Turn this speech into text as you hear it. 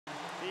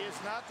is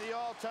not the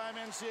all-time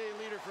NCAA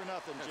leader for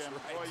nothing, Jim.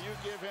 Right. Boy, you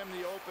give him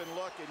the open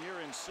look and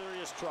you're in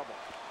serious trouble.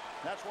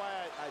 That's why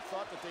I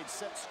thought that they'd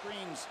set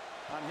screens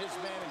on his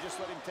man and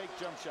just let him take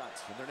jump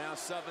shots. And they're now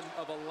 7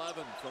 of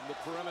 11 from the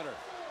perimeter.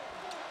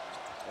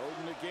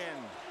 Oden again.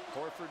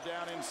 Horford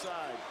down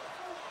inside.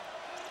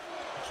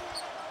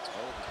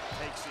 Oden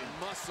takes him.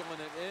 Muscling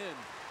it in.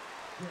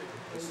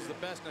 This is the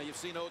best. Now, you've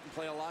seen Oden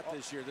play a lot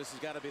this year. This has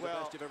got to be the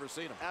best you've ever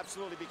seen him.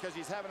 Absolutely, because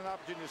he's having an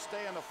opportunity to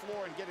stay on the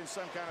floor and get in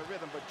some kind of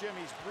rhythm. But, Jim,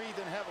 he's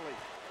breathing heavily.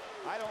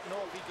 I don't know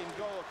if he can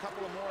go a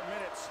couple of more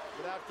minutes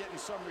without getting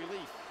some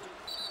relief.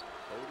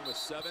 Oden with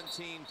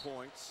 17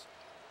 points.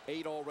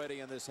 8 already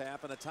in this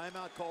half. And a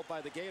timeout called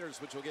by the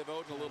Gators, which will give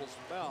Oden a little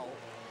spell.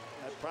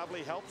 That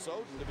probably helps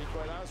Oden, to be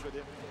quite honest with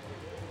you.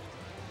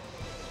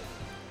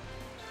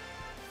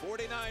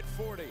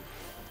 49-40.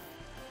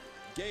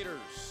 Gators.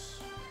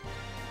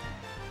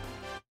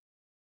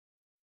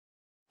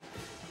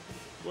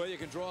 Well, you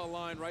can draw a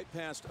line right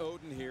past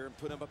Oden here and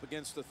put him up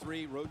against the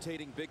 3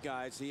 rotating big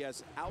guys. He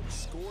has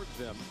outscored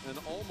them and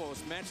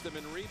almost matched them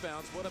in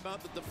rebounds. What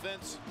about the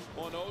defense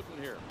on Oden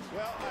here?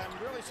 Well,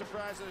 I'm really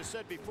surprised, as I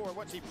said before,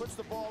 once he puts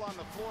the ball on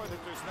the floor,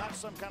 that there's not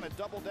some kind of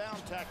double down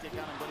tactic on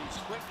him, but he's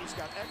quick. He's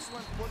got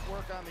excellent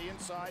footwork on the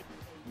inside.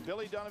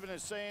 Billy Donovan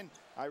is saying,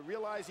 I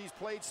realize he's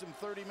played some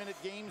 30-minute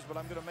games, but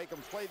I'm going to make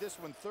him play this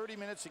one 30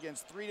 minutes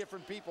against 3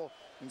 different people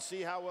and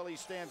see how well he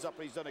stands up.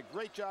 He's done a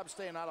great job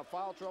staying out of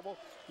foul trouble.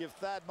 Give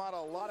Thad Matta a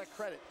lot of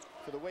credit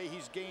for the way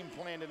he's game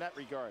planned in that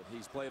regard.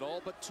 He's played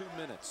all but 2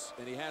 minutes,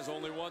 and he has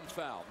only 1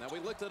 foul. Now, we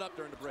looked it up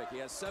during the break. He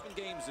has 7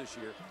 games this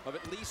year of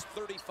at least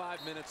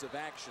 35 minutes of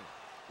action,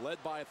 led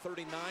by a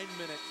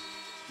 39-minute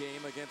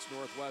game against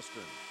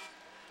Northwestern.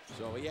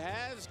 So he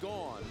has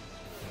gone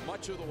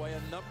much of the way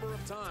a number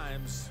of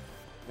times,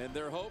 and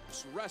their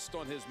hopes rest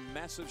on his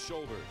massive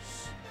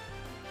shoulders.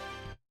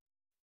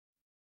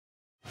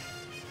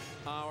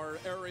 Our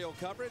aerial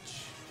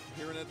coverage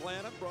here in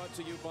Atlanta brought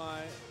to you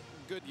by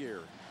Goodyear.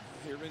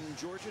 Here in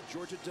Georgia,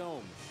 Georgia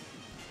Dome.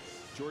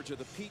 Georgia,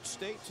 the Peach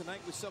State.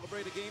 Tonight we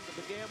celebrate a game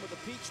that began with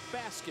a peach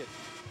basket.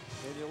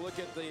 And you look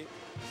at the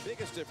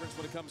biggest difference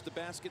when it comes to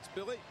baskets,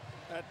 Billy.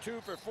 At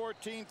 2 for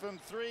 14 from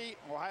 3,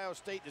 Ohio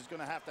State is going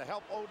to have to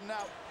help Oden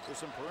out with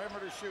some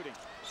perimeter shooting.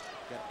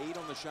 Got 8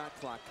 on the shot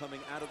clock coming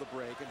out of the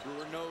break, and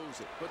Brewer knows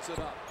it. Puts it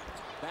up.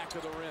 Back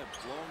of the rim.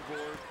 Long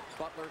board.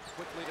 Butler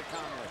quickly to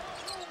Conley.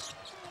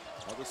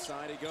 Other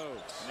side he goes.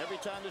 And every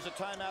time there's a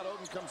timeout,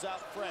 Oden comes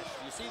out fresh.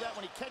 You see that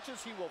when he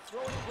catches, he will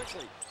throw it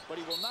quickly, but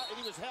he will not.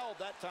 He was held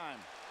that time.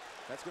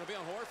 That's going to be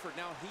on Horford.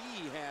 Now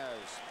he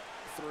has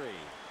 3.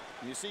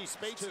 You see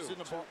Spates is in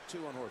the ball.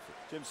 2 on Horford.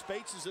 Jim,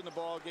 Spates is in the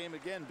ball game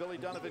again. Billy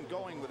Donovan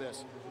going with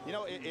this. You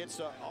know,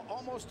 it's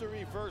almost a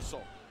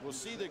reversal. We'll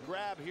see the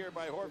grab here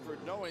by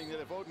Horford, knowing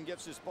that if Oden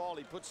gets this ball,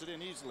 he puts it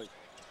in easily.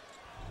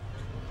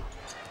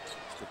 It's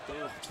the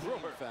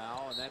 3rd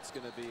foul, and that's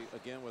going to be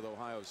again with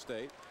Ohio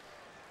State.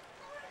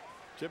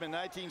 Jim, in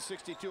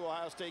 1962,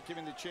 Ohio State came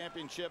in the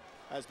championship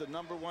as the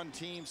 #1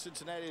 team.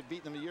 Cincinnati had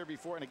beaten them the year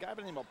before, and a guy by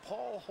the name of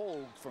Paul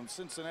Hogue from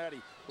Cincinnati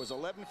was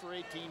 11 for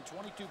 18,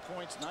 22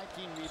 points,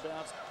 19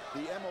 rebounds,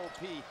 the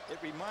MOP. It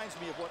reminds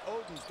me of what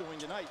Oden's doing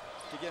tonight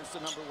against the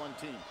 #1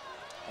 team.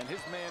 And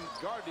his man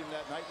guarding him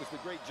that night was the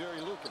great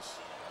Jerry Lucas.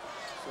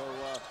 So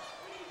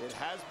it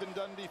has been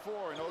done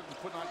before, and Oden's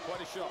putting on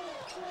quite a show.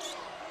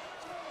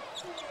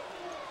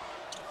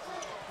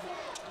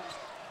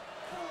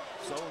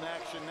 Zone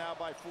action now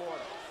by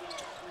Florida.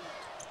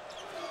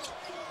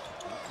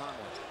 Conley.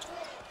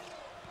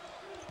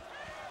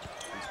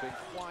 He's been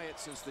quiet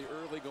since the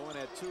early going.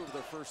 Had 2 of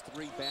their first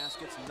 3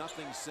 baskets.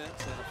 Nothing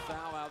since. And a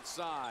foul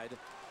outside.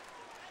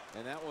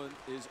 And that one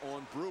is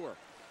on Brewer.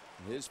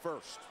 His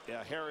first.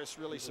 Yeah, Harris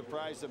really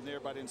surprised him there,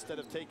 but instead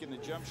of taking the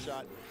jump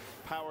shot,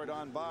 powered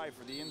on by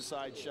for the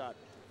inside shot.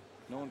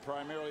 Known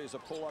primarily as a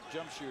pull-up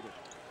jump shooter.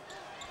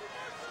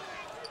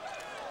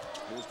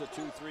 Here's the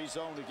 2-3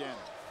 zone again.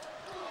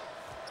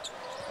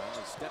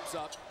 He steps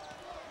up,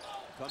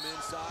 come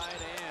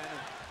inside, and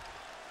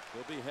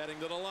he'll be heading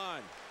to the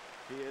line.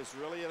 He is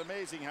really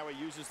amazing how he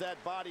uses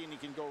that body, and he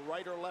can go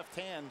right or left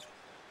hand.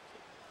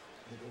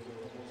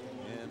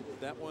 And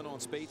that one on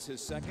Spates,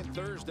 his 2nd.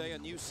 Thursday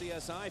on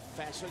UCSI.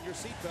 Fasten your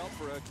seatbelt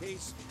for a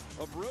case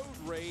of road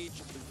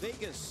rage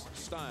Vegas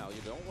style.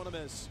 You don't want to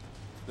miss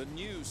the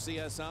new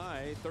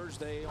CSI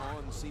Thursday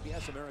on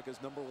CBS, America's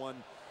 #1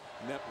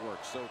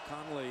 network. So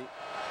Conley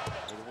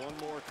with 1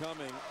 more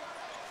coming.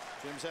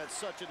 Jim's had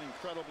such an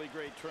incredibly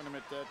great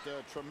tournament. That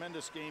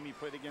tremendous game he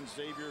played against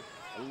Xavier.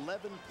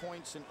 11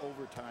 points in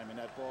overtime in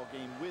that ball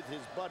game with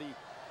his buddy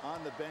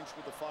on the bench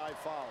with the 5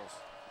 fouls.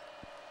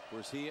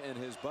 Whereas he and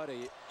his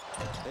buddy,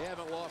 they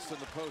haven't lost in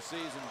the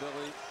postseason,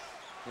 Billy,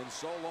 in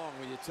so long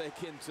when you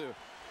take into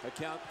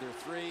account their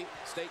 3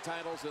 state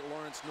titles at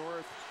Lawrence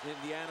North,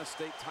 Indiana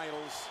state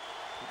titles.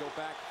 You go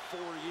back 4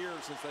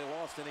 years since they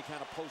lost any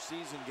kind of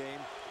postseason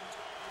game.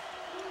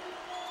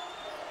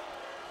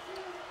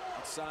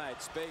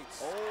 Outside,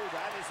 Spates. Oh,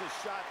 that is a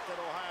shot that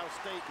Ohio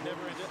State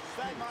never did.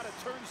 Thad Matta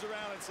turns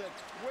around and said,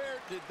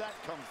 where did that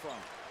come from?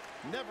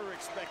 Never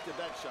expected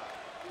that shot.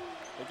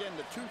 Again,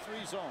 the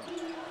 2-3 zone.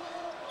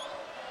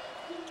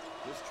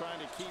 Just trying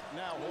to keep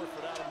now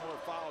Horford out of more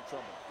foul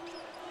trouble.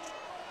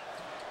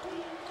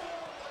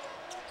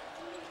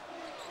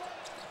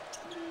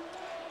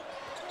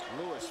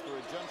 Lewis for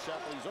a jump shot,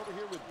 but he's over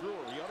here with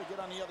Brewer. He ought to get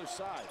on the other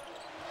side.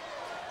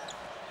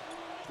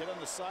 Get on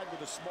the side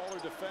with a smaller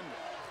defender.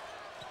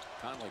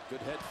 Conley, good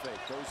head fake,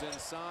 goes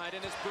inside,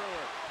 and it's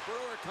Brewer.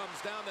 Brewer comes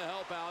down to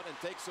help out and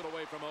takes it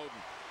away from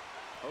Oden.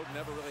 Oden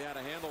never really had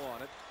a handle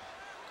on it.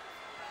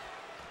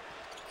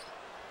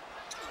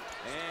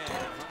 And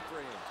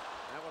Humphrey,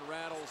 that one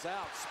rattles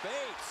out.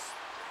 Spates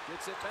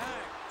gets it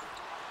back.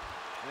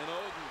 And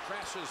Oden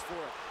crashes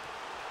for it.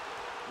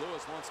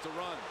 Lewis wants to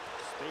run.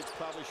 Spates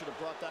probably should have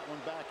brought that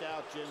one back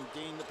out, Jim.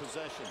 Gained the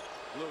possession.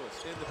 Lewis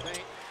in the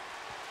paint.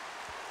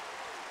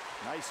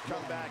 Nice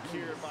comeback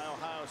here by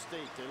Ohio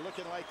State. They're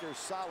looking like they're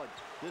solid.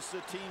 This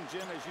is a team,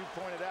 Jim, as you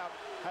pointed out,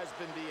 has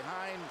been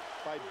behind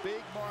by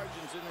big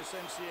margins in this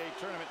NCAA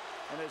tournament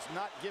and has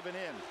not given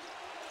in.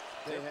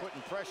 They're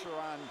putting pressure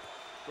on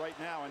right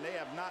now, and they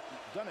have not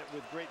done it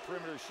with great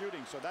perimeter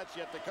shooting, so that's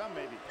yet to come,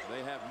 maybe.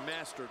 They have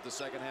mastered the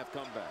second half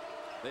comeback.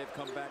 They've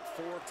come back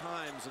 4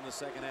 times in the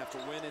second half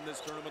to win in this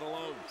tournament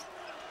alone,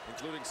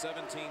 including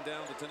 17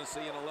 down to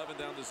Tennessee and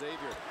 11 down to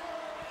Xavier.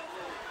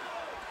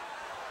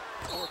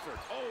 Horford.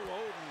 Oh,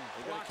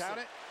 Oden. They gonna count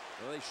it?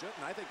 Well, they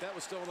shouldn't. I think that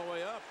was still on the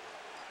way up.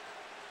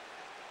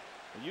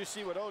 And you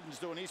see what Oden's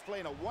doing. He's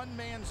playing a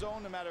one-man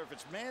zone, no matter if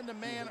it's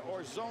man-to-man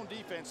or zone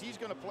defense. He's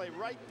going to play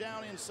right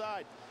down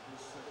inside.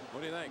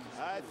 What do you think?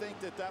 I think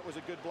that that was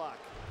a good block.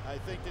 I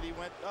think that he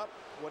went up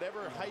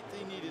whatever height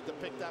he needed to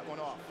pick that one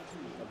off.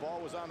 The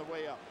ball was on the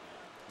way up.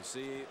 You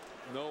see,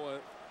 Noah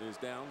is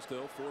down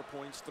still. 4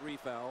 points, 3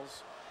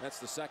 fouls. That's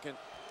the second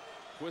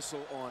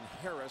whistle on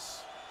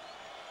Harris.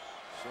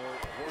 So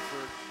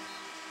Horford,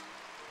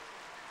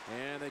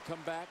 and they come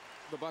back,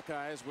 the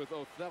Buckeyes, with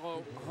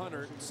Othello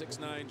Hunter,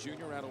 6'9"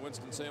 junior out of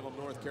Winston-Salem,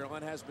 North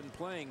Carolina. Has been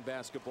playing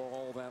basketball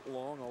all that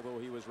long, although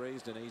he was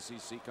raised in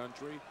ACC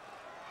country.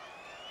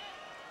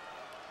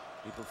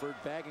 He preferred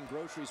bagging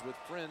groceries with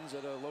friends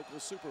at a local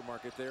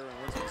supermarket there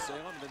in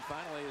Winston-Salem. And then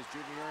finally, his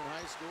junior year in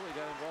high school, he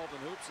got involved in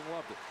hoops and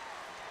loved it.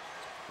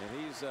 And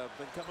he's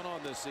been coming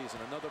on this season.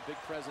 Another big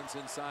presence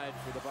inside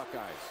for the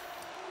Buckeyes.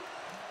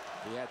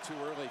 He had 2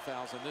 early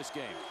fouls in this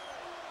game.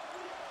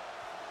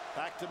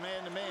 Back to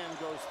man-to-man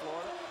goes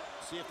Florida.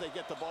 See if they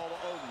get the ball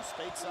to Oden.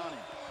 Spates on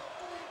him.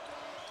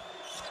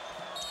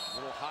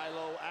 Little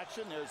high-low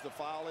action. There's the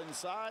foul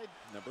inside.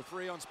 Number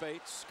 3 on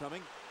Spates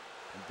coming.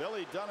 And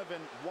Billy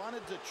Donovan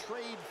wanted to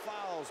trade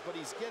fouls, but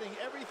he's getting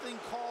everything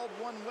called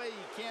one way.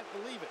 You can't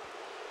believe it.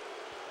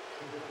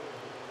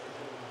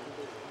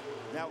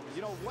 Now,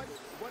 you know what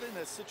in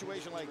a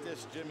situation like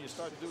this, Jim, you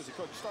start to do as a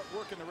coach, you start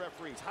working the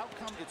referees. How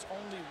come it's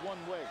only one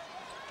way?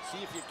 See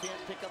if you can't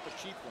pick up a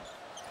cheap one.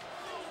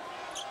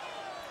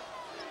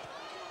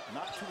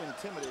 Not to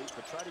intimidate,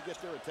 but try to get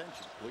their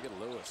attention. Look at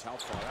Lewis. How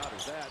far out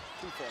is that?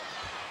 Too far.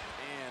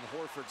 And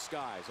Horford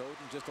skies.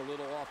 Oden just a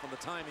little off on the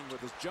timing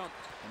with his jump.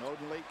 And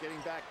Oden late getting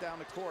back down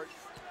the court.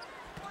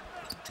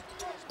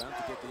 He's bound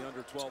to get the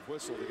under 12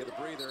 whistle to get a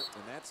breather.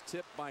 And that's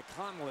tipped by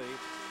Conley.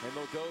 And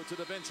they'll go to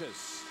the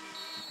benches.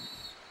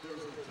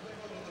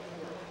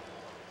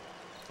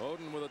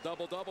 Oden with a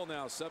double-double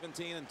now,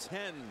 17 and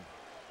 10.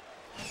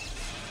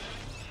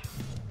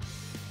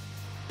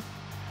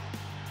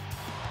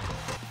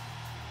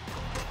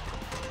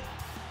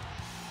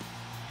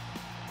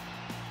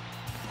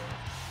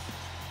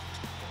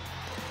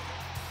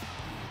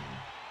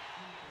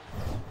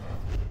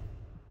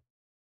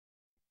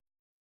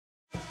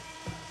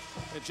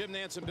 And Jim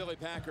Nantz and Billy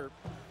Packer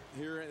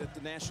here at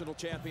the national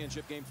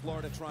championship game.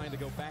 Florida trying to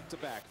go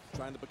back-to-back,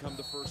 trying to become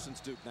the first since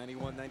Duke,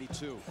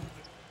 91-92.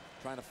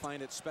 Trying to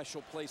find its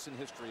special place in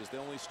history as the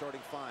only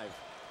starting 5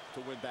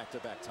 to win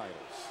back-to-back titles.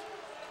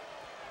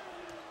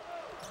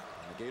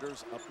 And the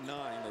Gators up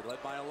 9. They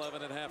led by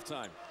 11 at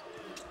halftime.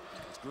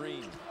 It's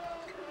Green.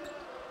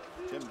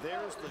 Jim,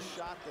 there's the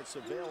shot that's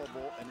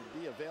available, and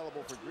it'd be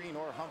available for Green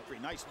or Humphrey.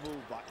 Nice move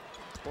by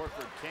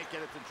Horford. Can't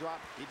get it to drop.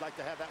 He'd like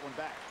to have that one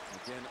back.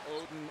 Again,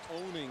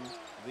 Oden owning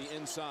the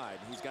inside.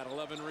 He's got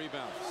 11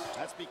 rebounds.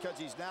 That's because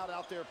he's now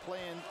out there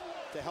playing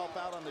to help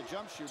out on the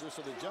jump shooter,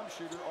 so the jump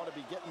shooter ought to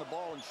be getting the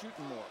ball and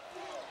shooting more.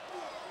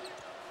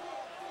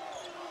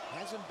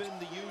 Hasn't been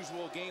the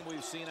usual game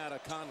we've seen out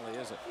of Conley,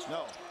 is it?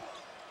 No.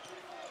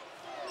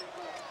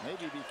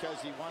 Maybe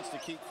because he wants to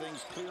keep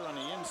things clear on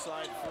the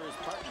inside for his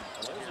partner.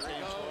 Here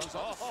he goes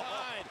off the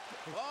side.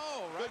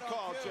 Oh, right. Good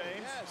call, on cue.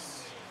 James.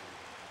 Yes.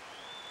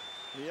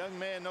 The young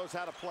man knows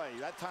how to play.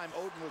 That time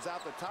Oden was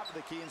out the top of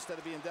the key instead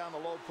of being down the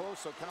low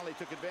post, so Conley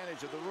took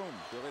advantage of the room.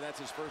 Really, that's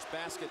his first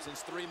basket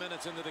since 3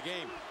 minutes into the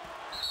game.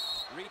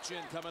 Reach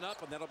in coming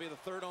up, and that'll be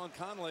the 3rd on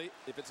Conley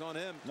if it's on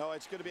him. No,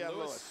 it's going to be on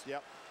Lewis.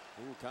 Yep.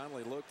 Ooh,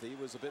 Conley looked. He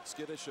was a bit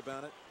skittish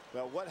about it.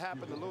 Well, what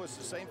happened to Lewis?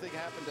 The same thing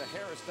happened to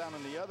Harris down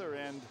on the other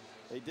end.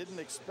 They didn't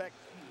expect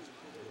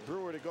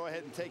Brewer to go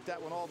ahead and take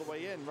that one all the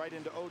way in, right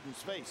into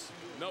Oden's face.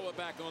 Noah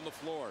back on the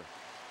floor.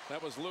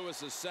 That was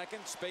Lewis's second.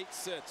 Speight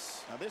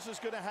sits. Now this is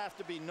going to have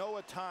to be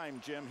Noah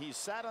time, Jim. He's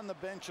sat on the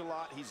bench a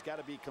lot. He's got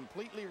to be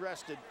completely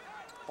rested.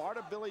 Part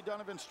of Billy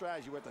Donovan's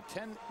strategy. We're at the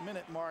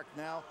 10-minute mark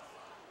now.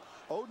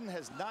 Oden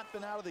has not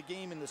been out of the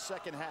game in the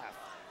second half.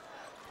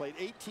 Played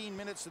 18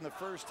 minutes in the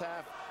first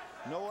half.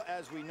 Noah,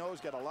 as we know, has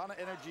got a lot of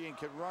energy and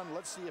can run.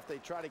 Let's see if they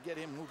try to get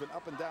him moving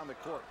up and down the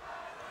court.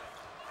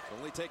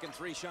 Only taken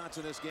 3 shots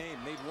in this game.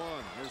 Made 1.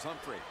 Here's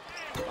Humphrey.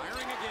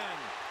 Firing again.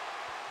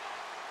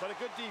 But a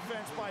good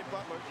defense by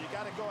Butler. You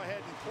got to go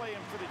ahead and play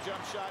him for the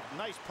jump shot.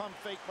 Nice pump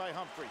fake by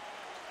Humphrey.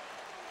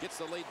 Gets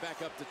the lead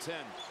back up to 10.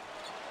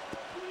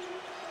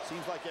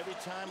 Seems like every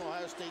time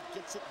Ohio State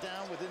gets it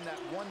down within that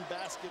one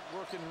basket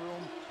working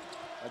room,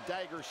 a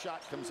dagger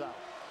shot comes out.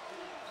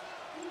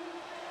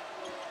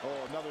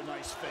 Oh, another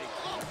nice fake.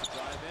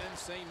 Drive in,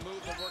 same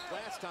move that worked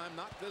last time,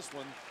 not this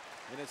one,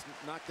 and it's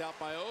knocked out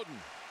by Oden.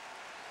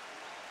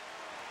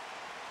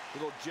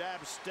 Little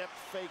jab step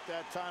fake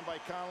that time by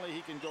Conley.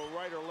 He can go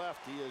right or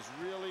left. He is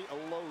really a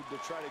load to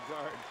try to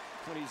guard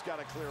when he's got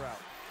to clear out.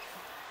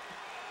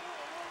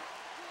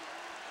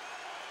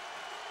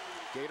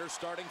 Gators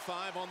starting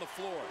 5 on the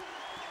floor.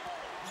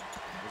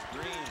 There's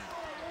Green.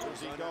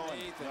 Where's he going?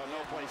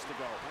 No place to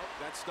go. Nope,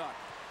 that's stuck.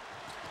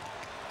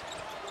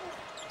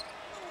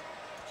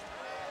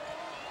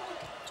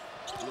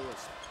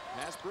 Lewis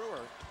pass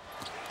Brewer.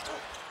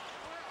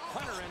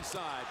 Hunter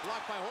inside,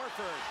 blocked by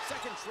Horford.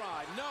 Second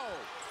try, no.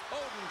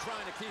 Oden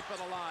trying to keep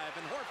it alive,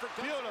 and Horford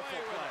comes away with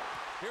it.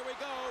 Here we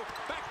go,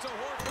 back to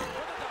Horford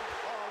with a dunk.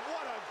 Oh,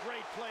 what a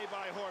great play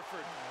by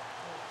Horford.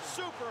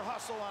 Super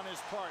hustle on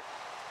his part.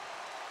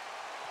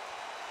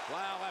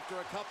 Wow, after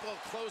a couple of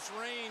close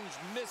range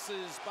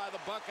misses by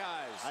the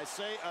Buckeyes. I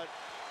say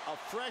a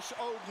fresh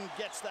Oden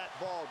gets that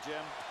ball,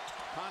 Jim.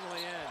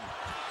 Conley in,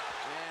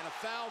 and a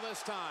foul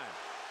this time.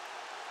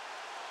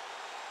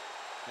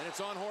 And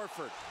it's on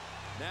Horford.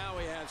 Now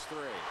he has 3.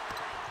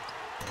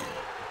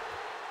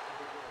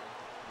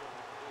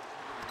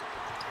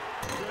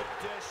 Good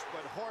dish,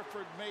 but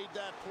Horford made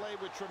that play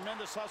with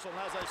tremendous hustle. And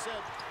as I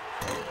said,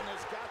 Oden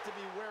has got to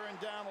be wearing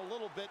down a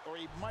little bit, or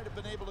he might have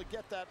been able to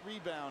get that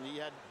rebound. He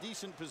had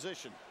decent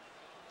position.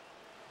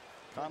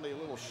 Conley a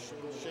little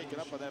shaken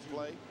up on that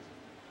play.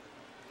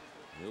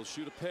 He'll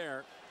shoot a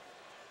pair.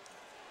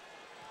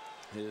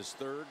 His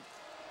third.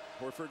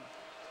 Horford.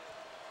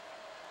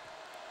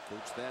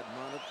 Coach Thad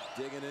Matta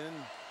digging in,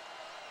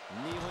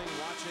 kneeling,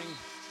 watching,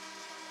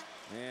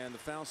 and the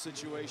foul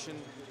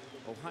situation.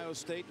 Ohio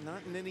State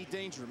not in any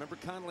danger. Remember,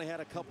 Conley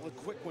had a couple of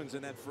quick ones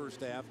in that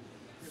first half.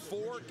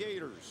 4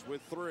 Gators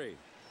with 3.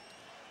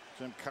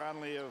 Jim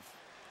Conley of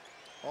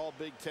all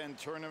Big Ten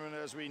tournament,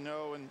 as we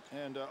know,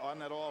 and on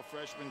that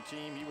all-freshman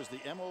team, he was the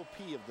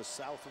MOP of the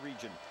South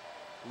region,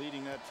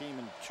 leading that team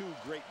in 2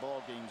 great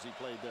ball games he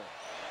played there.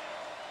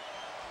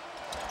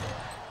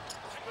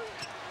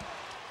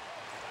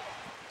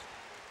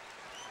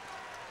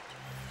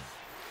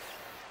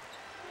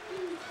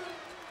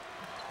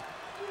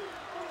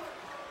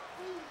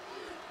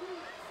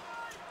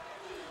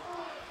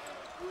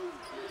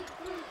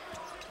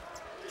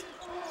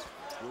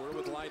 Brewer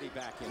with Lighty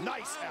back in.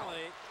 Nice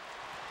alley.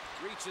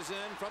 Reaches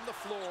in from the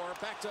floor,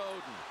 back to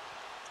Oden.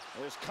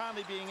 There's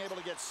Conley being able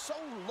to get so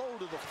low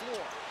to the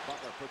floor.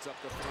 Butler puts up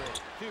the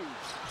 3.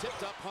 Huge.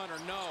 Tipped up Hunter,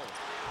 no.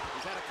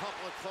 He's had a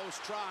couple of close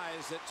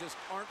tries that just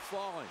aren't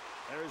falling.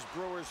 There's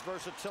Brewer's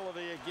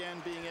versatility again,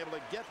 being able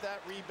to get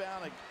that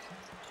rebound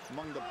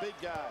among the big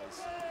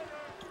guys.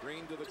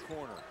 Green to the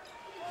corner.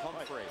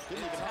 Humphrey.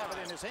 Didn't even have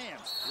it in his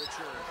hands.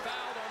 Richard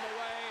fouled on the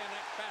way, and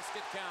that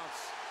basket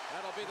counts.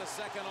 That'll be the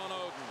second on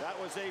Oden. That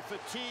was a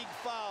fatigue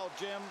foul,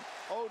 Jim.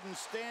 Oden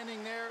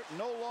standing there,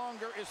 no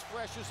longer as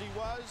fresh as he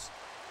was.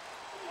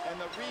 And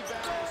the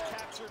rebound was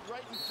captured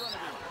right in front of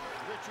him.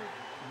 Richard,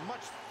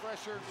 much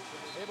fresher,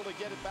 able to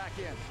get it back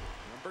in.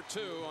 Number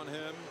 2 on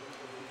him.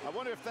 I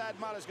wonder if Thad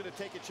Matta is going to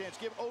take a chance.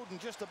 Give Oden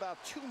just about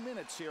 2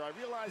 minutes here. I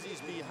realize he's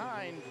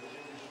behind,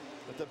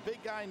 but the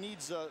big guy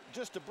needs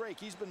just a break.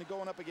 He's been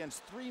going up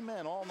against 3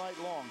 men all night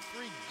long,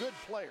 3 good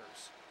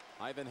players.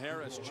 Ivan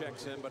Harris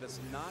checks in, but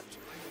it's not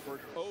for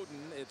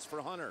Oden, it's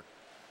for Hunter.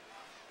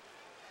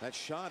 That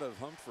shot of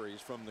Humphreys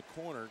from the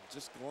corner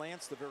just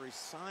glanced the very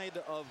side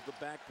of the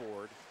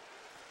backboard.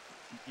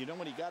 You know,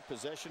 when he got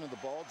possession of the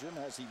ball, Jim,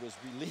 as he was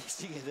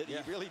releasing it, he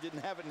really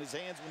didn't have it in his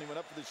hands when he went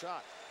up for the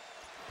shot.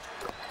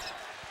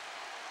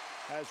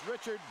 Has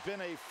Richard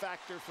been a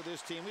factor for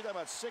this team? We talk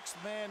about 6th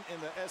man in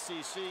the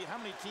SEC. How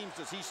many teams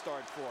does he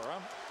start for, huh?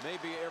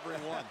 Maybe every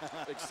one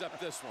except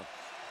this one.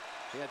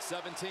 He had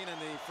 17 in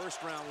the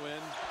first round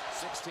win,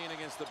 16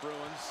 against the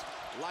Bruins.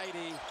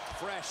 Lighty,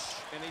 fresh,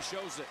 and he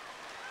shows it.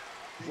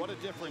 What a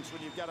difference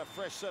when you've got a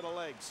fresh set of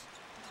legs.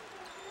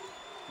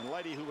 And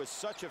Lighty, who was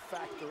such a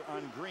factor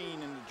on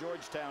Green in the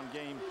Georgetown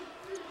game,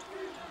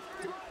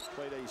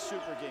 played a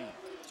super game.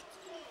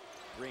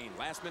 Green,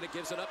 last minute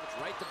gives it up. It's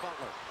right to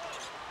Butler.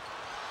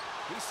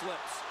 He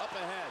slips up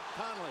ahead.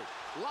 Conley,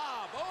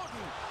 lob.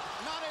 Oden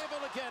not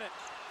able to get it.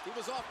 He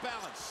was off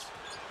balance.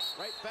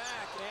 Right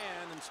back,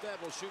 and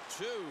instead will shoot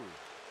 2.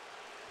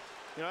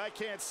 You know, I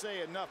can't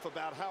say enough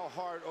about how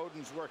hard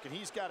Odin's working.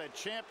 He's got a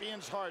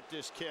champion's heart,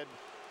 this kid.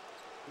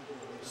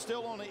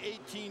 Still only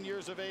 18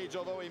 years of age,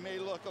 although he may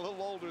look a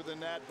little older than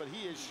that, but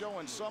he is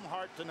showing some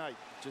heart tonight.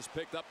 Just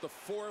picked up the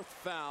 4th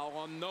foul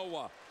on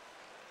Noah.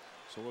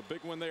 So a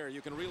big one there.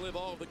 You can relive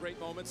all of the great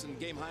moments and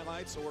game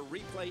highlights or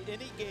replay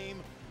any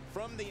game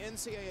from the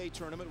NCAA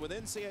tournament with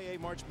NCAA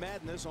March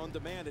Madness on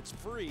demand. It's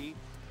free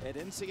at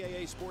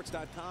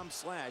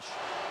ncaasports.com/March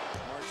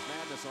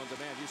Madness on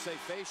demand. You say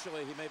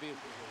facially he maybe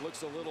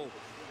looks a little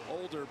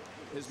older.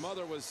 His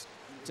mother was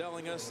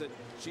telling us that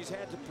she's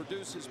had to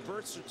produce his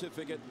birth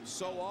certificate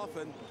so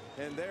often,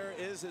 and there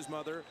is his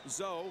mother,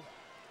 Zoe,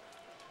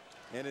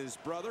 and his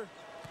brother,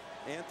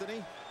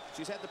 Anthony.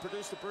 She's had to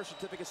produce the birth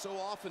certificate so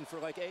often for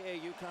like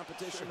AAU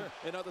competition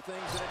and other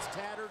things, and it's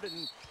tattered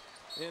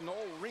and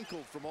all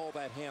wrinkled from all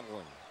that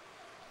handling.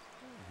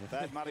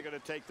 That might have going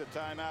to take the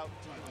timeout.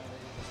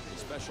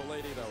 Special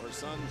lady, though, her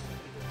son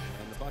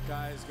and the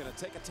Buckeyes going to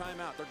take a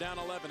timeout. They're down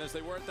 11 as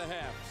they were at the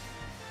half.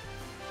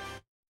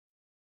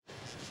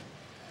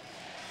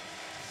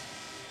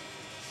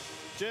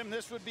 Jim,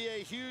 this would be a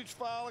huge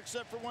foul,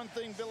 except for one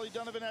thing. Billy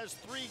Donovan has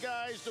 3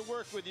 guys to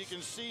work with. You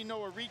can see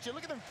Noah reach it.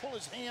 Look at him pull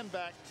his hand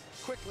back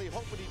quickly,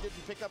 hoping he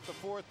didn't pick up the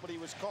 4th, but he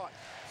was caught.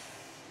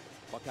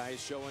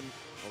 Buckeyes showing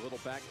a little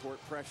backcourt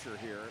pressure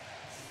here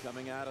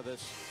coming out of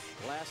this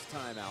last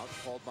timeout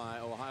called by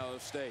Ohio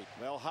State.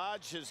 Well,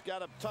 Hodge has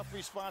got a tough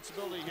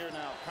responsibility here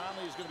now.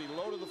 Conley is going to be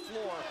low to the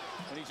floor,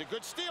 and he's a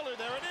good stealer.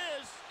 There it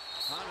is.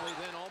 Conley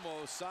then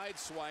almost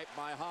sideswiped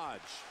by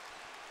Hodge.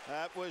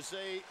 That was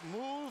a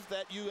move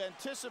that you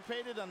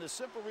anticipated on the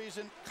simple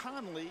reason,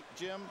 Conley,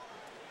 Jim,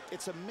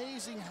 it's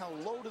amazing how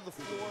low to the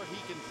floor he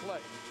can play.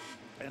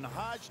 And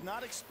Hodge,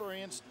 not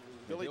experienced.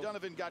 Billy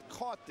Donovan got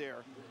caught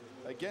there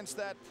against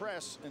that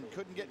press and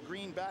couldn't get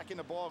Green back in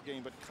the ball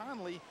game. But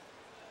Conley,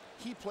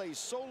 he plays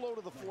so low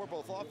to the floor,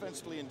 both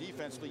offensively and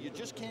defensively. You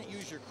just can't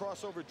use your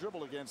crossover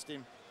dribble against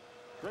him.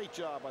 Great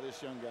job by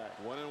this young guy.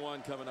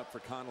 1-and-1 coming up for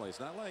Conley. It's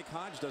not like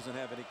Hodge doesn't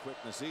have any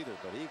quickness either,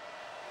 but he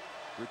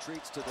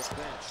retreats to the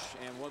bench,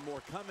 and one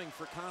more coming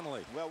for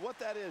Conley. Well, what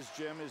that is,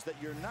 Jim, is that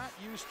you're not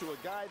used to a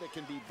guy that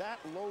can be that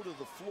low to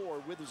the floor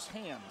with his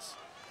hands.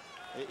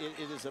 It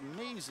is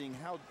amazing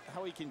how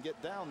he can get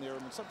down there. I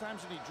mean,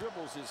 sometimes when he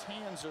dribbles, his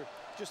hands are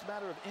just a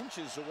matter of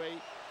inches away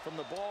from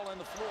the ball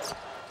and the floor.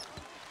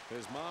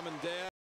 His mom and dad